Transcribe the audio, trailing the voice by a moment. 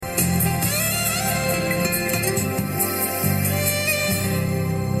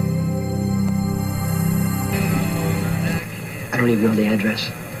don't even know the address.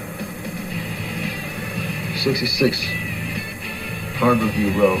 66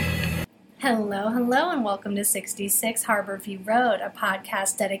 Harborview Road. Hello, and welcome to 66 Harborview Road, a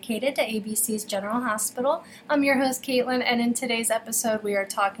podcast dedicated to ABC's General Hospital. I'm your host, Caitlin, and in today's episode, we are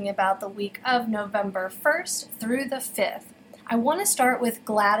talking about the week of November 1st through the 5th. I want to start with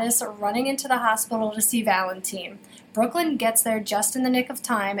Gladys running into the hospital to see Valentine. Brooklyn gets there just in the nick of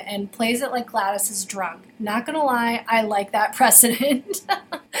time and plays it like Gladys is drunk. Not gonna lie, I like that precedent.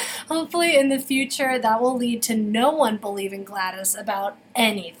 Hopefully in the future, that will lead to no one believing Gladys about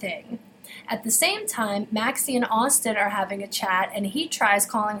anything. At the same time, Maxie and Austin are having a chat, and he tries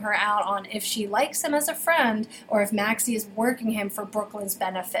calling her out on if she likes him as a friend or if Maxie is working him for Brooklyn's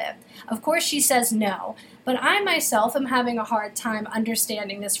benefit. Of course, she says no, but I myself am having a hard time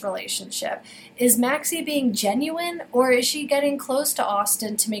understanding this relationship. Is Maxie being genuine, or is she getting close to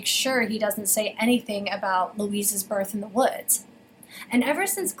Austin to make sure he doesn't say anything about Louise's birth in the woods? And ever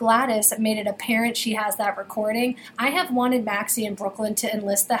since Gladys made it apparent she has that recording, I have wanted Maxie and Brooklyn to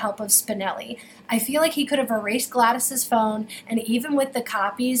enlist the help of Spinelli. I feel like he could have erased Gladys's phone, and even with the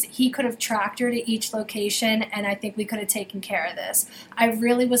copies, he could have tracked her to each location, and I think we could have taken care of this. I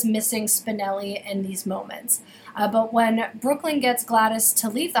really was missing Spinelli in these moments. But when Brooklyn gets Gladys to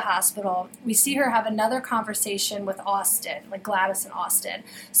leave the hospital, we see her have another conversation with Austin, like Gladys and Austin.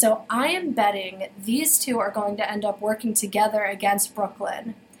 So I am betting these two are going to end up working together against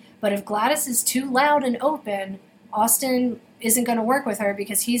Brooklyn. But if Gladys is too loud and open, Austin isn't going to work with her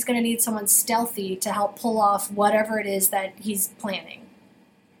because he's going to need someone stealthy to help pull off whatever it is that he's planning.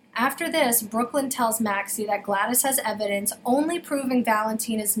 After this, Brooklyn tells Maxie that Gladys has evidence only proving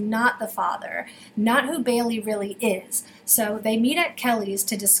Valentine is not the father, not who Bailey really is. So they meet at Kelly's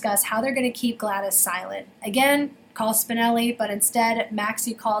to discuss how they're going to keep Gladys silent. Again, call Spinelli, but instead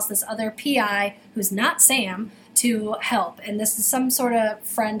Maxie calls this other PI, who's not Sam, to help. And this is some sort of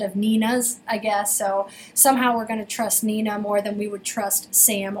friend of Nina's, I guess. So somehow we're going to trust Nina more than we would trust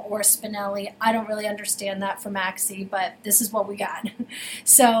Sam or Spinelli. I don't really understand that for Maxie, but this is what we got.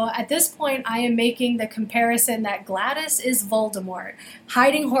 So at this point, I am making the comparison that Gladys is Voldemort,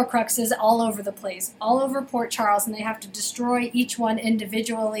 hiding Horcruxes all over the place, all over Port Charles, and they have to destroy each one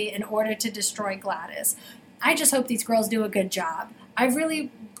individually in order to destroy Gladys. I just hope these girls do a good job. I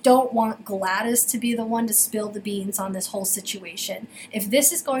really don't want Gladys to be the one to spill the beans on this whole situation. If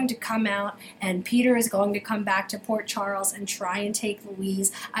this is going to come out and Peter is going to come back to Port Charles and try and take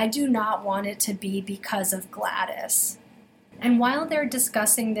Louise, I do not want it to be because of Gladys. And while they're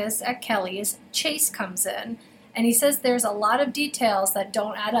discussing this at Kelly's, Chase comes in, and he says there's a lot of details that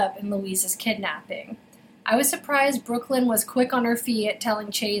don't add up in Louise's kidnapping. I was surprised Brooklyn was quick on her feet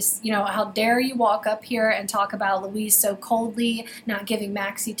telling Chase, how dare you walk up here and talk about Louise so coldly, not giving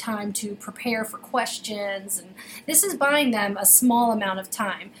Maxie time to prepare for questions, and this is buying them a small amount of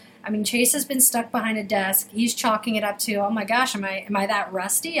time. I mean, Chase has been stuck behind a desk. He's chalking it up to, oh my gosh, am I that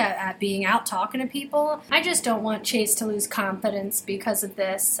rusty at being out talking to people? I just don't want Chase to lose confidence because of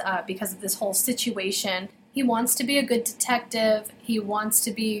this whole situation. He wants to be a good detective. He wants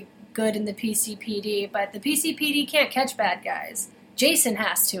to be good in the PCPD, but the PCPD can't catch bad guys. Jason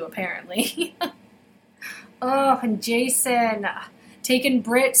has to, apparently. Oh, and Jason taking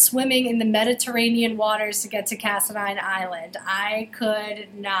Britt swimming in the Mediterranean waters to get to Cassadine Island. I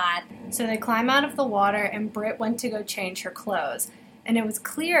could not. So they climb out of the water, and Britt went to go change her clothes. And it was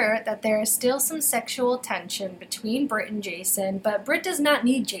clear that there is still some sexual tension between Britt and Jason, but Britt does not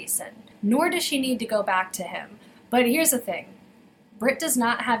need Jason, nor does she need to go back to him. But here's the thing. Britt does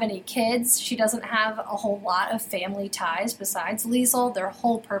not have any kids. She doesn't have a whole lot of family ties besides Liesl, their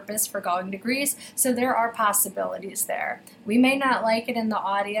whole purpose for going to Greece, so there are possibilities there. We may not like it in the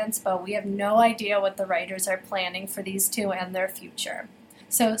audience, but we have no idea what the writers are planning for these two and their future.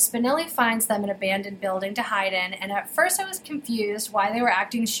 So Spinelli finds them an abandoned building to hide in, and at first I was confused why they were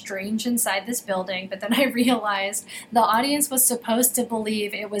acting strange inside this building, but then I realized the audience was supposed to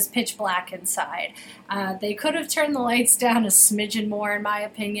believe it was pitch black inside. They could have turned the lights down a smidgen more, in my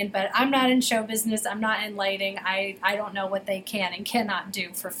opinion, but I'm not in show business, I'm not in lighting, I don't know what they can and cannot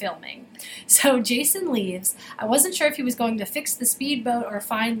do for filming. So Jason leaves. I wasn't sure if he was going to fix the speedboat or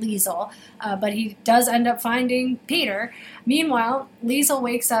find Liesl, but he does end up finding Peter. Meanwhile, Liesl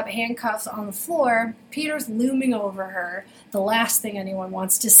wakes up handcuffed on the floor. Peter's looming over her, the last thing anyone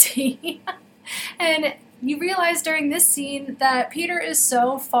wants to see. And you realize during this scene that Peter is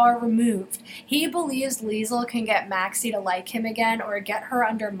so far removed. He believes Liesl can get Maxie to like him again or get her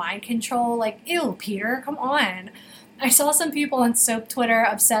under mind control. Like, ew, Peter, come on. I saw some people on Soap Twitter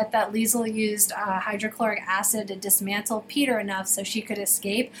upset that Liesl used hydrochloric acid to dismantle Peter enough so she could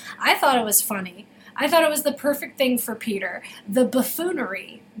escape. I thought it was funny. I thought it was the perfect thing for Peter. The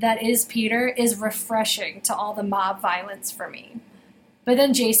buffoonery that is Peter is refreshing to all the mob violence for me. But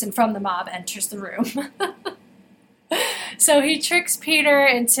then Jason from the mob enters the room. So he tricks Peter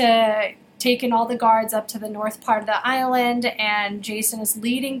into taking all the guards up to the north part of the island, and Jason is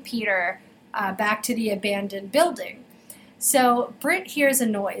leading Peter back to the abandoned building. So Britt hears a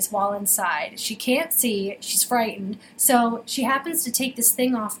noise while inside. She can't see, she's frightened, so she happens to take this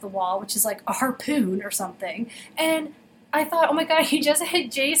thing off the wall, which is like a harpoon or something, and I thought, oh my god, you just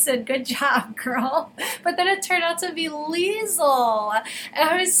hit Jason, good job, girl. But then it turned out to be Liesl. And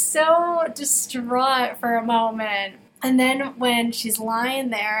I was so distraught for a moment. And then when she's lying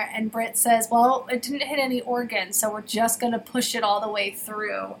there and Britt says, well, it didn't hit any organs, so we're just going to push it all the way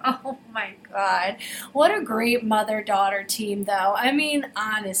through. Oh my God. What a great mother-daughter team, though. I mean,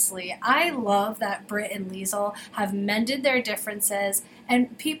 honestly, I love that Britt and Liesl have mended their differences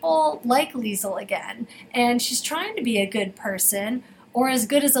and people like Liesl again. And she's trying to be a good person, or as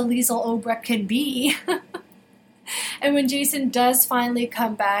good as a Liesl Obrecht can be. And when Jason does finally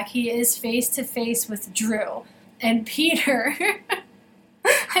come back, he is face-to-face with Drew. And Peter,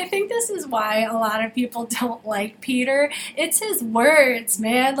 I think this is why a lot of people don't like Peter. It's his words,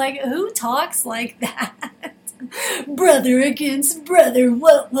 man. Like, who talks like that? Brother against brother,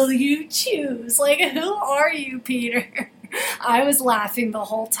 what will you choose? Like, who are you, Peter? I was laughing the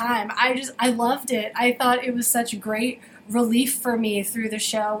whole time. I loved it. I thought it was such great relief for me through the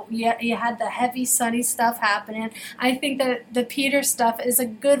show. You had the heavy, sunny stuff happening. I think that the Peter stuff is a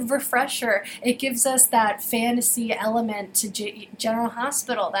good refresher. It gives us that fantasy element to General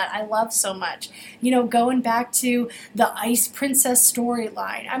Hospital that I love so much. You know, going back to the Ice Princess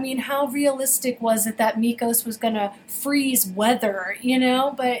storyline. I mean, how realistic was it that Mikos was going to freeze weather, you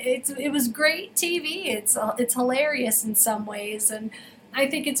know? But it was great TV. It's hilarious in some ways, and I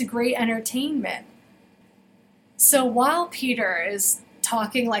think it's a great entertainment. So while Peter is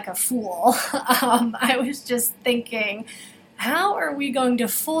talking like a fool, I was just thinking, how are we going to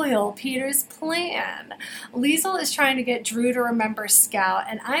foil Peter's plan? Liesl is trying to get Drew to remember Scout,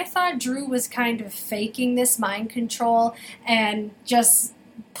 and I thought Drew was kind of faking this mind control and just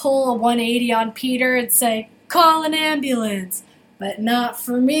pull a 180 on Peter and say, call an ambulance, but not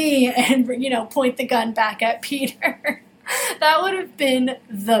for me, and, you know, point the gun back at Peter. That would have been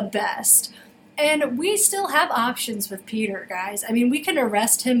the best. And we still have options with Peter, guys. I mean, we can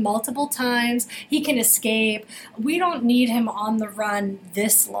arrest him multiple times. He can escape. We don't need him on the run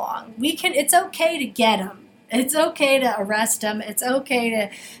this long. It's okay to get him. It's okay to arrest him. It's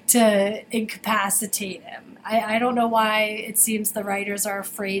okay to incapacitate him. I don't know why it seems the writers are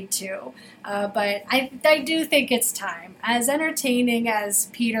afraid to. But I do think it's time. As entertaining as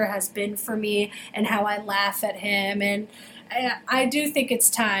Peter has been for me and how I laugh at him, and I do think it's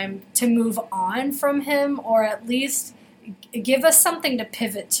time to move on from him, or at least give us something to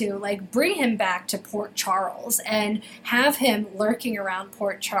pivot to, like bring him back to Port Charles and have him lurking around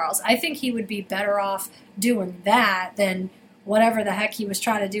Port Charles. I think he would be better off doing that than whatever the heck he was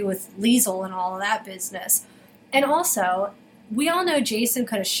trying to do with Liesl and all of that business. And also, we all know Jason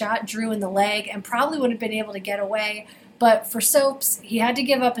could have shot Drew in the leg and probably would have been able to get away, but for Soaps, he had to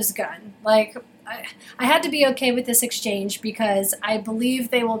give up his gun. Like, I had to be okay with this exchange because I believe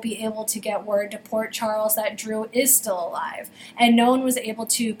they will be able to get word to Port Charles that Drew is still alive, and no one was able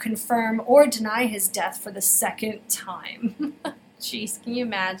to confirm or deny his death for the second time. Jeez, can you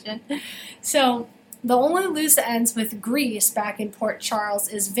imagine? So the only loose ends with Grease back in Port Charles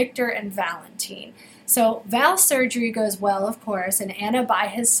is Victor and Valentine. So Val's surgery goes well, of course, and Anna by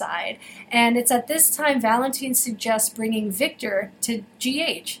his side, and it's at this time Valentine suggests bringing Victor to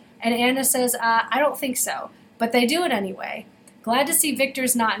GH. And Anna says, I don't think so. But they do it anyway. Glad to see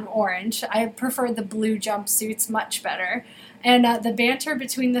Victor's not in orange. I prefer the blue jumpsuits much better. And the banter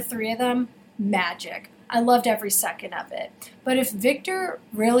between the three of them, magic. I loved every second of it. But if Victor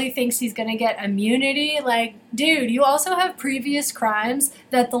really thinks he's going to get immunity, like, dude, you also have previous crimes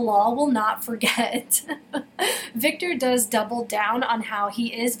that the law will not forget. Victor does double down on how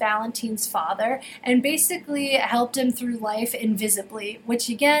he is Valentine's father and basically helped him through life invisibly, which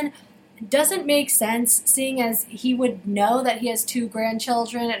again doesn't make sense, seeing as he would know that he has 2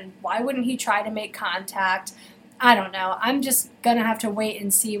 grandchildren, and why wouldn't he try to make contact? I don't know. I'm just going to have to wait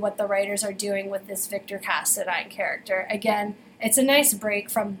and see what the writers are doing with this Victor Cassadine character. Again, it's a nice break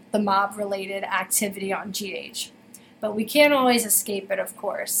from the mob-related activity on GH. But we can't always escape it, of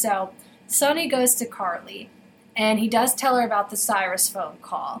course. So Sonny goes to Carly, and he does tell her about the Cyrus phone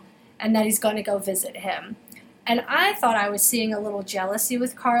call, and that he's going to go visit him. And I thought I was seeing a little jealousy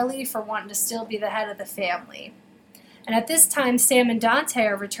with Carly for wanting to still be the head of the family. And at this time, Sam and Dante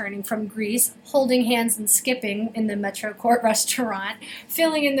are returning from Greece, holding hands and skipping in the Metro Court restaurant,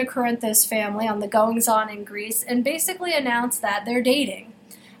 filling in the Corinthos family on the goings-on in Greece, and basically announce that they're dating.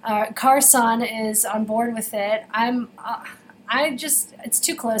 Carson is on board with it. It's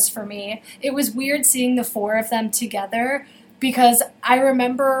too close for me. It was weird seeing the four of them together because I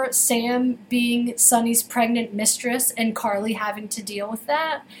remember Sam being Sonny's pregnant mistress and Carly having to deal with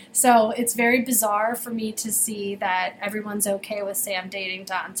that. So it's very bizarre for me to see that everyone's okay with Sam dating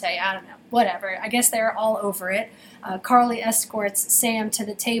Dante. I don't know, whatever. I guess they're all over it. Carly escorts Sam to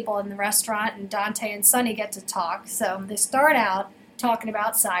the table in the restaurant, and Dante and Sonny get to talk. So they start out talking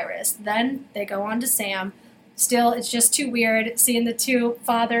about Cyrus. Then they go on to Sam. Still, it's just too weird seeing the two,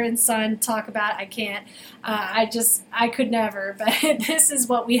 father and son, talk about I can't. I could never, but this is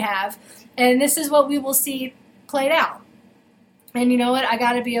what we have. And this is what we will see played out. And you know what? I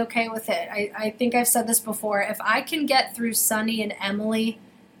got to be okay with it. I think I've said this before. If I can get through Sonny and Emily,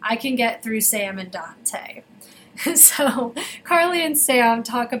 I can get through Sam and Dante. So Carly and Sam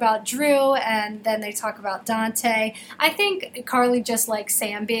talk about Drew, and then they talk about Dante. I think Carly just likes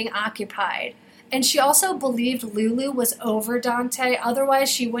Sam being occupied. And she also believed Lulu was over Dante, otherwise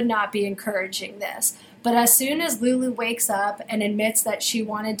she would not be encouraging this. But as soon as Lulu wakes up and admits that she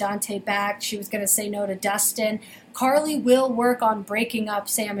wanted Dante back, she was going to say no to Dustin, Carly will work on breaking up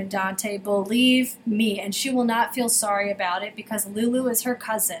Sam and Dante, believe me, and she will not feel sorry about it because Lulu is her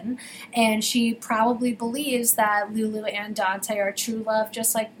cousin, and she probably believes that Lulu and Dante are true love,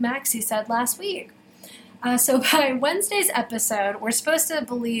 just like Maxie said last week. So by Wednesday's episode, we're supposed to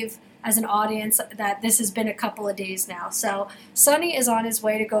believe as an audience that this has been a couple of days now. So Sonny is on his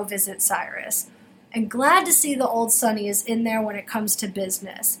way to go visit Cyrus. And glad to see the old Sonny is in there when it comes to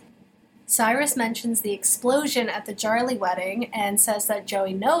business. Cyrus mentions the explosion at the Jarley wedding and says that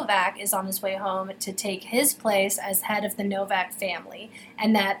Joey Novak is on his way home to take his place as head of the Novak family,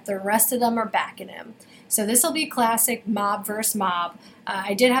 and that the rest of them are backing him. So this will be classic mob versus mob.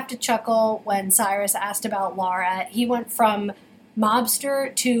 I did have to chuckle when Cyrus asked about Laura. He went from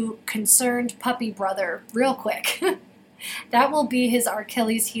mobster to concerned puppy brother real quick. That will be his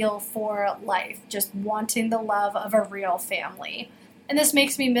Achilles heel for life, just wanting the love of a real family. And this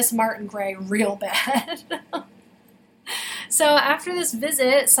makes me miss Martin Gray real bad. So after this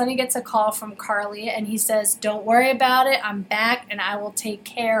visit, Sonny gets a call from Carly, and he says, "Don't worry about it, I'm back and I will take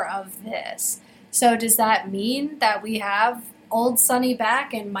care of this." So does that mean that we have old Sonny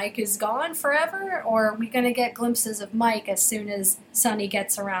back and Mike is gone forever? Or are we going to get glimpses of Mike as soon as Sonny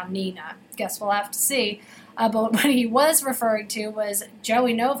gets around Nina? Guess we'll have to see. But what he was referring to was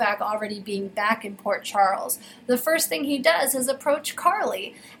Joey Novak already being back in Port Charles. The first thing he does is approach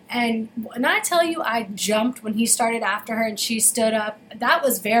Carly. And when I tell you I jumped when he started after her and she stood up, that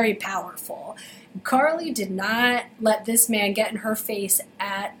was very powerful. Carly did not let this man get in her face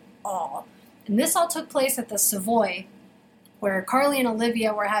at all. And this all took place at the Savoy, where Carly and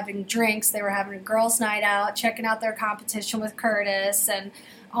Olivia were having drinks. They were having a girls' night out, checking out their competition with Curtis, and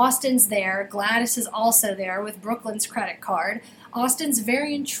Austin's there. Gladys is also there with Brooklyn's credit card. Austin's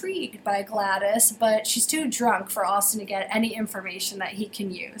very intrigued by Gladys, but she's too drunk for Austin to get any information that he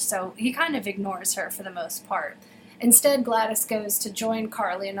can use, so he kind of ignores her for the most part. Instead, Gladys goes to join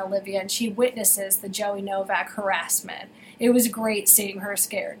Carly and Olivia, and she witnesses the Joey Novak harassment. It was great seeing her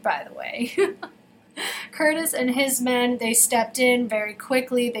scared, by the way. Curtis and his men, they stepped in very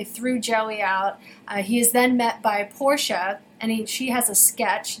quickly. They threw Joey out. He is then met by Portia, and she has a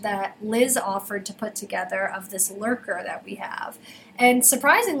sketch that Liz offered to put together of this lurker that we have. And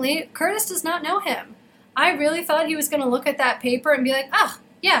surprisingly, Curtis does not know him. I really thought he was going to look at that paper and be like, "Ah,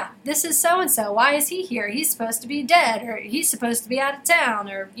 yeah, this is so-and-so. Why is he here? He's supposed to be dead, or he's supposed to be out of town,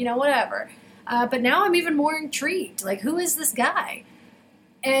 or, whatever." But now I'm even more intrigued. Like, who is this guy?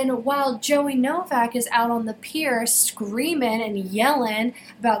 And while Joey Novak is out on the pier screaming and yelling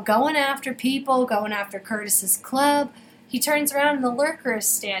about going after people, going after Curtis's club, he turns around and the lurker is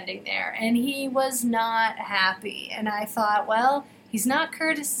standing there, and he was not happy. And I thought, well, he's not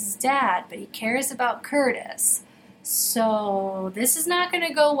Curtis's dad, but he cares about Curtis. So this is not going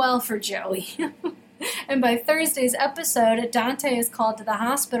to go well for Joey. And by Thursday's episode, Dante is called to the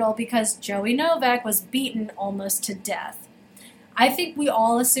hospital because Joey Novak was beaten almost to death. I think we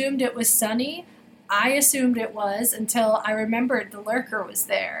all assumed it was Sonny. I assumed it was until I remembered the lurker was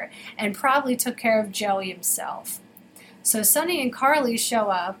there and probably took care of Joey himself. So Sonny and Carly show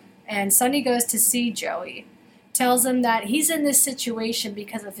up, and Sonny goes to see Joey, tells him that he's in this situation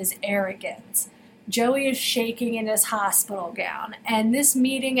because of his arrogance. Joey is shaking in his hospital gown, and this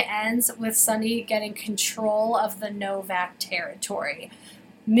meeting ends with Sonny getting control of the Novak territory.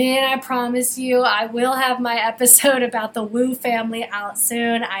 Man, I promise you, I will have my episode about the Wu family out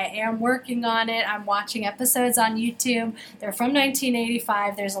soon. I am working on it. I'm watching episodes on YouTube. They're from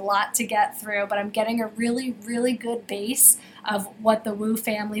 1985. There's a lot to get through, but I'm getting a really, really good base of what the Wu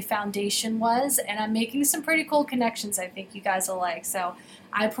family foundation was, and I'm making some pretty cool connections I think you guys will like. So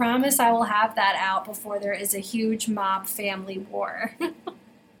I promise I will have that out before there is a huge mob family war.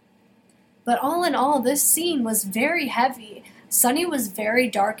 But all in all, this scene was very heavy. Sonny was very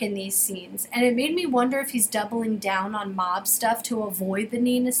dark in these scenes, and it made me wonder if he's doubling down on mob stuff to avoid the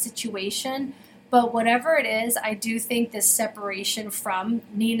Nina situation. But whatever it is, I do think this separation from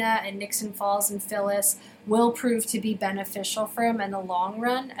Nina and Nixon Falls and Phyllis will prove to be beneficial for him in the long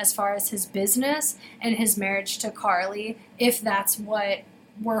run as far as his business and his marriage to Carly, if that's what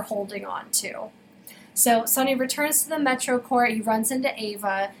we're holding on to. So Sonny returns to the Metro Court. He runs into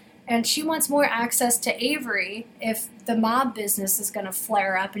Ava, and she wants more access to Avery if the mob business is going to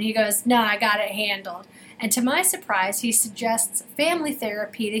flare up. And he goes, "Nah, I got it handled." And to my surprise, he suggests family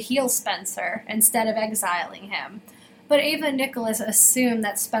therapy to heal Spencer instead of exiling him. But Ava and Nicholas assume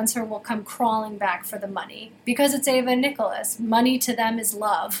that Spencer will come crawling back for the money. Because it's Ava and Nicholas. Money to them is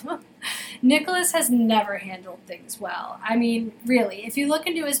love. Nicholas has never handled things well. I mean, really, if you look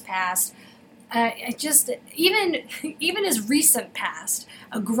into his past, even his recent past,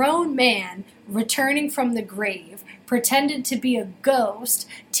 a grown man returning from the grave, pretended to be a ghost,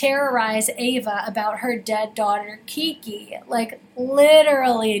 terrorize Ava about her dead daughter Kiki. Like,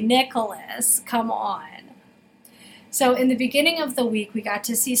 literally, Nicholas, come on. So in the beginning of the week, we got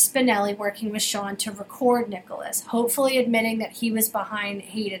to see Spinelli working with Sean to record Nicholas, hopefully admitting that he was behind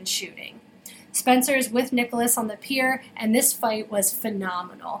Hayden's shooting. Spencer is with Nicholas on the pier, and this fight was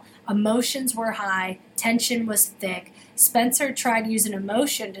phenomenal. Emotions were high, tension was thick. Spencer tried using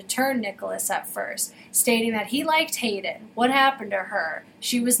emotion to turn Nicholas at first, stating that he liked Hayden. What happened to her?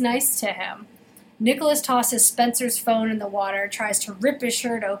 She was nice to him. Nicholas tosses Spencer's phone in the water, tries to rip his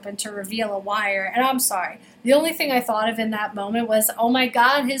shirt open to reveal a wire, and I'm sorry, the only thing I thought of in that moment was, oh my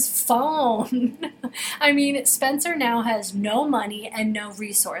god, his phone! I mean, Spencer now has no money and no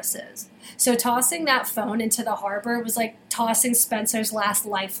resources. So tossing that phone into the harbor was like tossing Spencer's last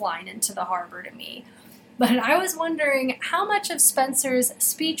lifeline into the harbor to me. But I was wondering how much of Spencer's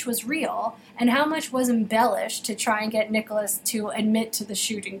speech was real and how much was embellished to try and get Nicholas to admit to the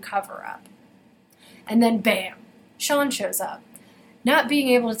shooting cover-up. And then bam, Sean shows up. Not being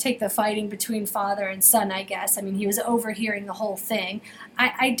able to take the fighting between father and son, I guess. I mean, he was overhearing the whole thing.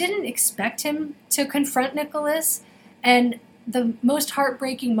 I didn't expect him to confront Nicholas, and the most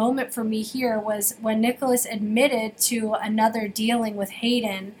heartbreaking moment for me here was when Nicholas admitted to another dealing with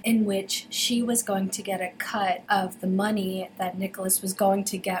Hayden in which she was going to get a cut of the money that Nicholas was going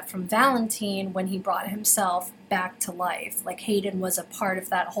to get from Valentine when he brought himself back to life. Like Hayden was a part of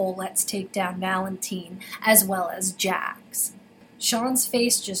that whole let's take down Valentine as well as Jax. Sean's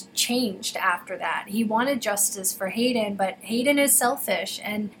face just changed after that. He wanted justice for Hayden, but Hayden is selfish,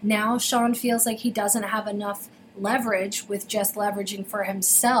 and now Sean feels like he doesn't have enough leverage with just leveraging for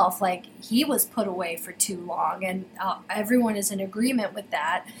himself. Like, he was put away for too long, and everyone is in agreement with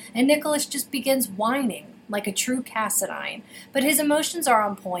that. And Nicholas just begins whining like a true Cassadine. But his emotions are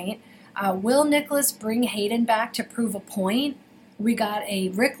on point. Will Nicholas bring Hayden back to prove a point? We got a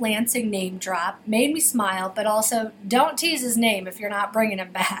Rick Lansing name drop. Made me smile, but also don't tease his name if you're not bringing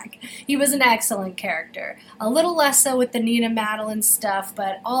him back. He was an excellent character. A little less so with the Nina Madeline stuff,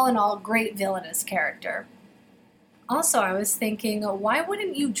 but all in all, great villainous character. Also, I was thinking, why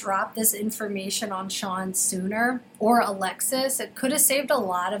wouldn't you drop this information on Sean sooner? Or Alexis? It could have saved a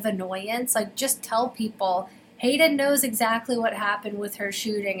lot of annoyance. Like, just tell people, Hayden knows exactly what happened with her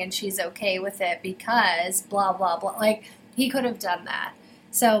shooting and she's okay with it because blah, blah, blah. Like, he could have done that.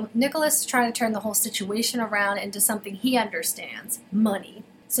 So Nicholas is trying to turn the whole situation around into something he understands, money.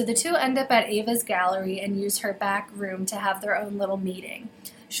 So the two end up at Ava's gallery and use her back room to have their own little meeting.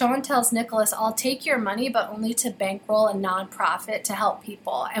 Sean tells Nicholas, I'll take your money, but only to bankroll a nonprofit to help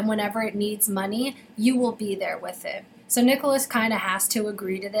people, and whenever it needs money, you will be there with it. So Nicholas kind of has to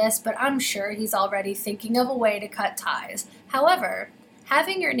agree to this, but I'm sure he's already thinking of a way to cut ties. However,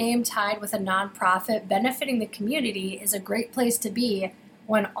 having your name tied with a nonprofit benefiting the community is a great place to be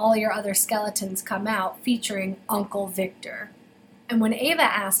when all your other skeletons come out featuring Uncle Victor. And when Ava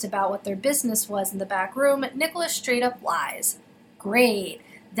asked about what their business was in the back room, Nicholas straight up lies. Great.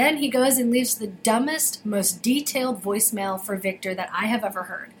 Then he goes and leaves the dumbest, most detailed voicemail for Victor that I have ever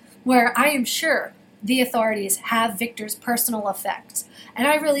heard, where I am sure the authorities have Victor's personal effects. And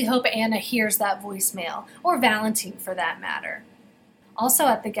I really hope Anna hears that voicemail, or Valentine for that matter. Also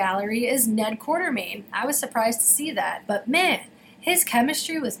at the gallery is Ned Quartermain. I was surprised to see that, but man, His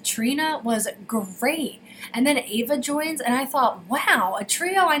chemistry with Trina was great. And then Ava joins, and I thought, wow, a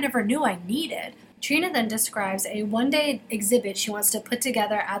trio I never knew I needed. Trina then describes a one-day exhibit she wants to put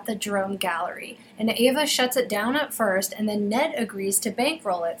together at the Jerome Gallery, and Ava shuts it down at first, and then Ned agrees to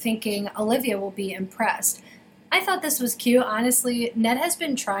bankroll it, thinking Olivia will be impressed. I thought this was cute. Honestly, Ned has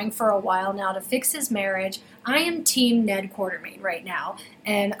been trying for a while now to fix his marriage. I am team Ned Quartermain right now,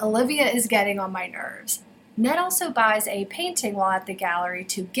 and Olivia is getting on my nerves. Ned also buys a painting while at the gallery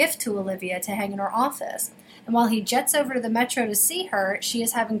to gift to Olivia to hang in her office. And while he jets over to the metro to see her, she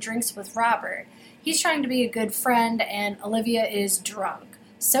is having drinks with Robert. He's trying to be a good friend, and Olivia is drunk.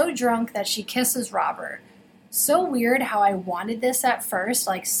 So drunk that she kisses Robert. So weird how I wanted this at first,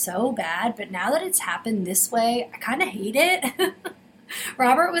 like so bad, but now that it's happened this way, I kind of hate it.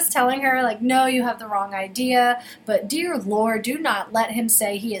 Robert was telling her, like, no, you have the wrong idea, but dear Lord, do not let him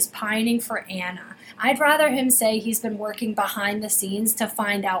say he is pining for Anna. I'd rather him say he's been working behind the scenes to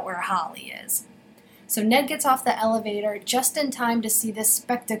find out where Holly is. So Ned gets off the elevator just in time to see this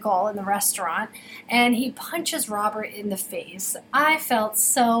spectacle in the restaurant, and he punches Robert in the face. I felt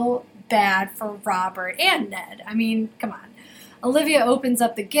so bad for Robert and Ned. I mean, come on. Olivia opens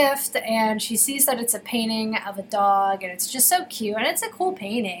up the gift, and she sees that it's a painting of a dog, and it's just so cute, and it's a cool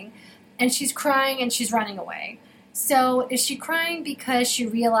painting. And she's crying, and she's running away. So is she crying because she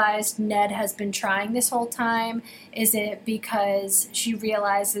realized Ned has been trying this whole time? Is it because she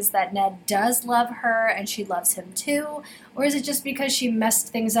realizes that Ned does love her and she loves him too? Or is it just because she messed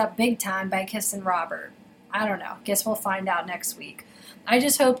things up big time by kissing Robert? I don't know. Guess we'll find out next week. I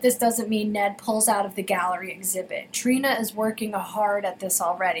just hope this doesn't mean Ned pulls out of the gallery exhibit. Trina is working hard at this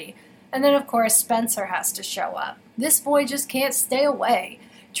already. And then, of course, Spencer has to show up. This boy just can't stay away.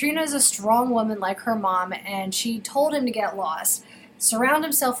 Trina is a strong woman like her mom, and she told him to get lost. Surround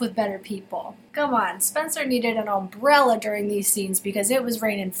himself with better people. Come on, Spencer needed an umbrella during these scenes because it was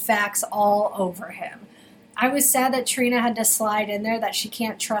raining facts all over him. I was sad that Trina had to slide in there, that she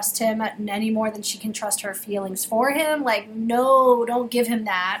can't trust him any more than she can trust her feelings for him. Like, no, don't give him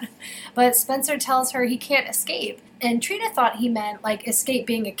that. But Spencer tells her he can't escape. And Trina thought he meant, like, escape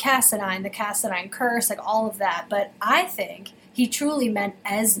being a Cassadine, the Cassadine curse, like all of that. But I think he truly meant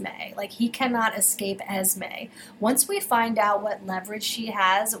Esme. Like, he cannot escape Esme. Once we find out what leverage she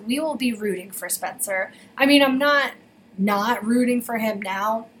has, we will be rooting for Spencer. I mean, I'm not rooting for him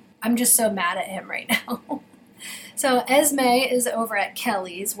now. I'm just so mad at him right now. So Esme is over at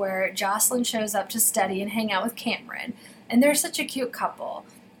Kelly's, where Jocelyn shows up to study and hang out with Cameron. And they're such a cute couple.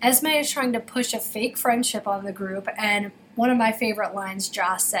 Esme is trying to push a fake friendship on the group, and one of my favorite lines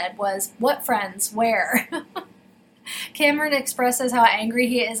Joss said was, "What friends? Where?" Cameron expresses how angry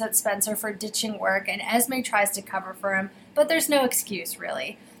he is at Spencer for ditching work, and Esme tries to cover for him, but there's no excuse,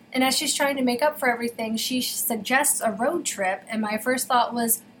 really. And as she's trying to make up for everything, she suggests a road trip, and my first thought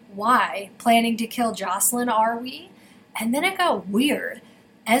was, why? Planning to kill Jocelyn, are we? And then it got weird.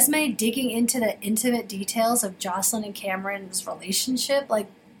 Esme digging into the intimate details of Jocelyn and Cameron's relationship, like,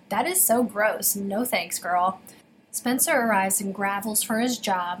 that is so gross. No thanks, girl. Spencer arrives and gravels for his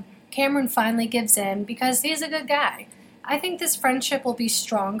job. Cameron finally gives in because he's a good guy. I think this friendship will be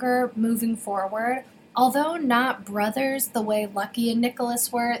stronger moving forward. Although not brothers the way Lucky and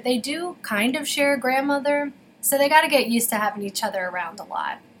Nicholas were, they do kind of share a grandmother, so they gotta get used to having each other around a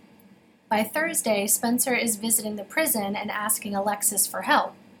lot. By Thursday, Spencer is visiting the prison and asking Alexis for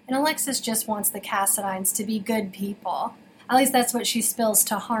help, and Alexis just wants the Cassadines to be good people. At least that's what she spills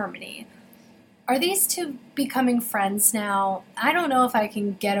to Harmony. Are these two becoming friends now? I don't know if I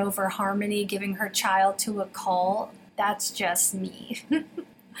can get over Harmony giving her child to a cult. That's just me.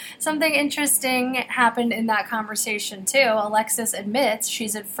 Something interesting happened in that conversation, too. Alexis admits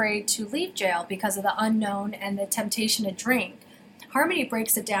she's afraid to leave jail because of the unknown and the temptation to drink. Harmony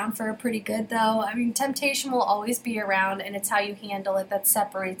breaks it down for her pretty good, though. I mean, temptation will always be around, and it's how you handle it that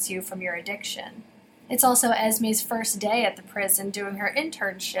separates you from your addiction. It's also Esme's first day at the prison doing her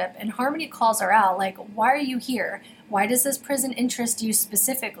internship, and Harmony calls her out, like, why are you here? Why does this prison interest you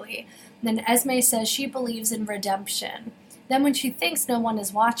specifically? And then Esme says she believes in redemption. Then when she thinks no one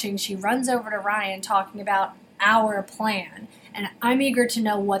is watching, she runs over to Ryan talking about our plan, and I'm eager to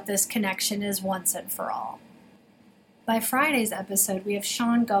know what this connection is once and for all. By Friday's episode, we have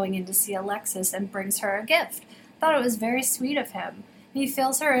Sean going in to see Alexis and brings her a gift. Thought it was very sweet of him. He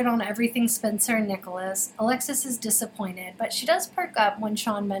fills her in on everything Spencer and Nicholas. Alexis is disappointed, but she does perk up when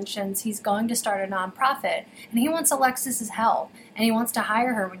Sean mentions he's going to start a nonprofit, and he wants Alexis's help, and he wants to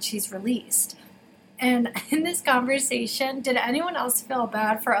hire her when she's released. And in this conversation, did anyone else feel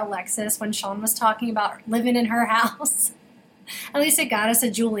bad for Alexis when Sean was talking about living in her house? At least it got us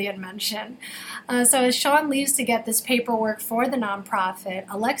a Julian mention. So as Sean leaves to get this paperwork for the nonprofit,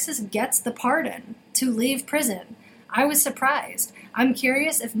 Alexis gets the pardon to leave prison. I was surprised. I'm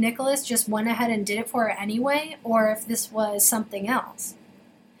curious if Nicholas just went ahead and did it for her anyway, or if this was something else.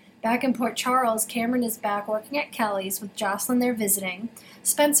 Back in Port Charles, Cameron is back working at Kelly's with Jocelyn there visiting.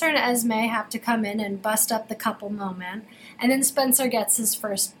 Spencer and Esme have to come in and bust up the couple moment, and then Spencer gets his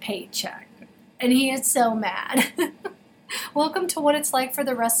first paycheck. And he is so mad. Welcome to what it's like for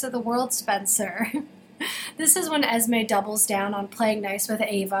the rest of the world, Spencer. This is when Esme doubles down on playing nice with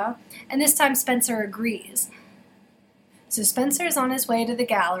Ava, and this time Spencer agrees. So Spencer is on his way to the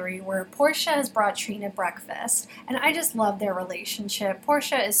gallery where Portia has brought Trina breakfast, and I just love their relationship.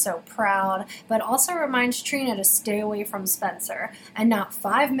 Portia is so proud, but also reminds Trina to stay away from Spencer, and not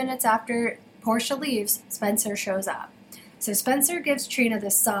 5 minutes after Portia leaves, Spencer shows up. So Spencer gives Trina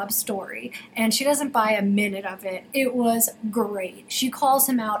this sob story, and she doesn't buy a minute of it. It was great. She calls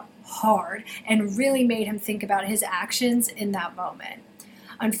him out hard and really made him think about his actions in that moment.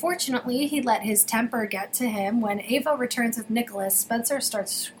 Unfortunately, he let his temper get to him. When Ava returns with Nicholas, Spencer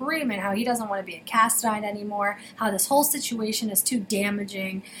starts screaming how he doesn't want to be a Castine anymore, how this whole situation is too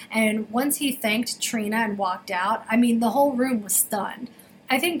damaging, and once he thanked Trina and walked out, the whole room was stunned.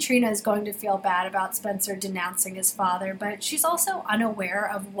 I think Trina is going to feel bad about Spencer denouncing his father, but she's also unaware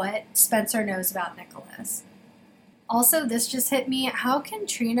of what Spencer knows about Nicholas. Also, this just hit me, how can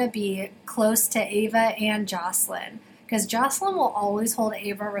Trina be close to Ava and Jocelyn? Because Jocelyn will always hold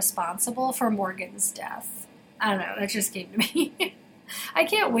Ava responsible for Morgan's death. I don't know, that just came to me. I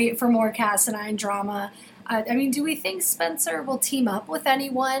can't wait for more Cassinine drama. Do we think Spencer will team up with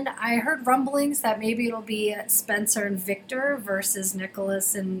anyone? I heard rumblings that maybe it'll be Spencer and Victor versus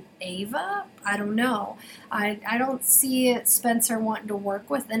Nicholas and Ava. I don't know. I don't see Spencer wanting to work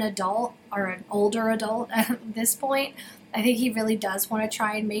with an adult or an older adult at this point. I think he really does want to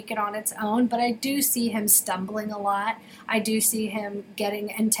try and make it on its own, but I do see him stumbling a lot. I do see him getting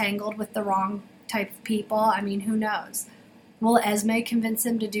entangled with the wrong type of people. Who knows? Will Esme convince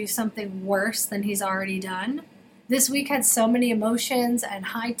him to do something worse than he's already done? This week had so many emotions and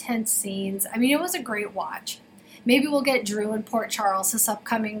high tense scenes. It was a great watch. Maybe we'll get Drew in Port Charles this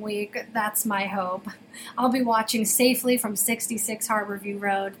upcoming week. That's my hope. I'll be watching safely from 66 Harborview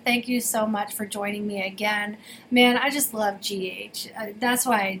Road. Thank you so much for joining me again. Man, I just love GH. That's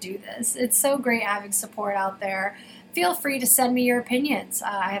why I do this. It's so great having support out there. Feel free to send me your opinions.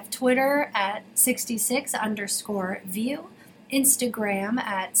 I have Twitter at 66_view, Instagram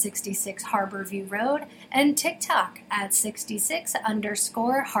at 66 Harborview Road, and TikTok at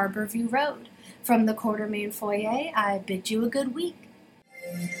 66_Harborview Road. From the Quartermain Foyer, I bid you a good week.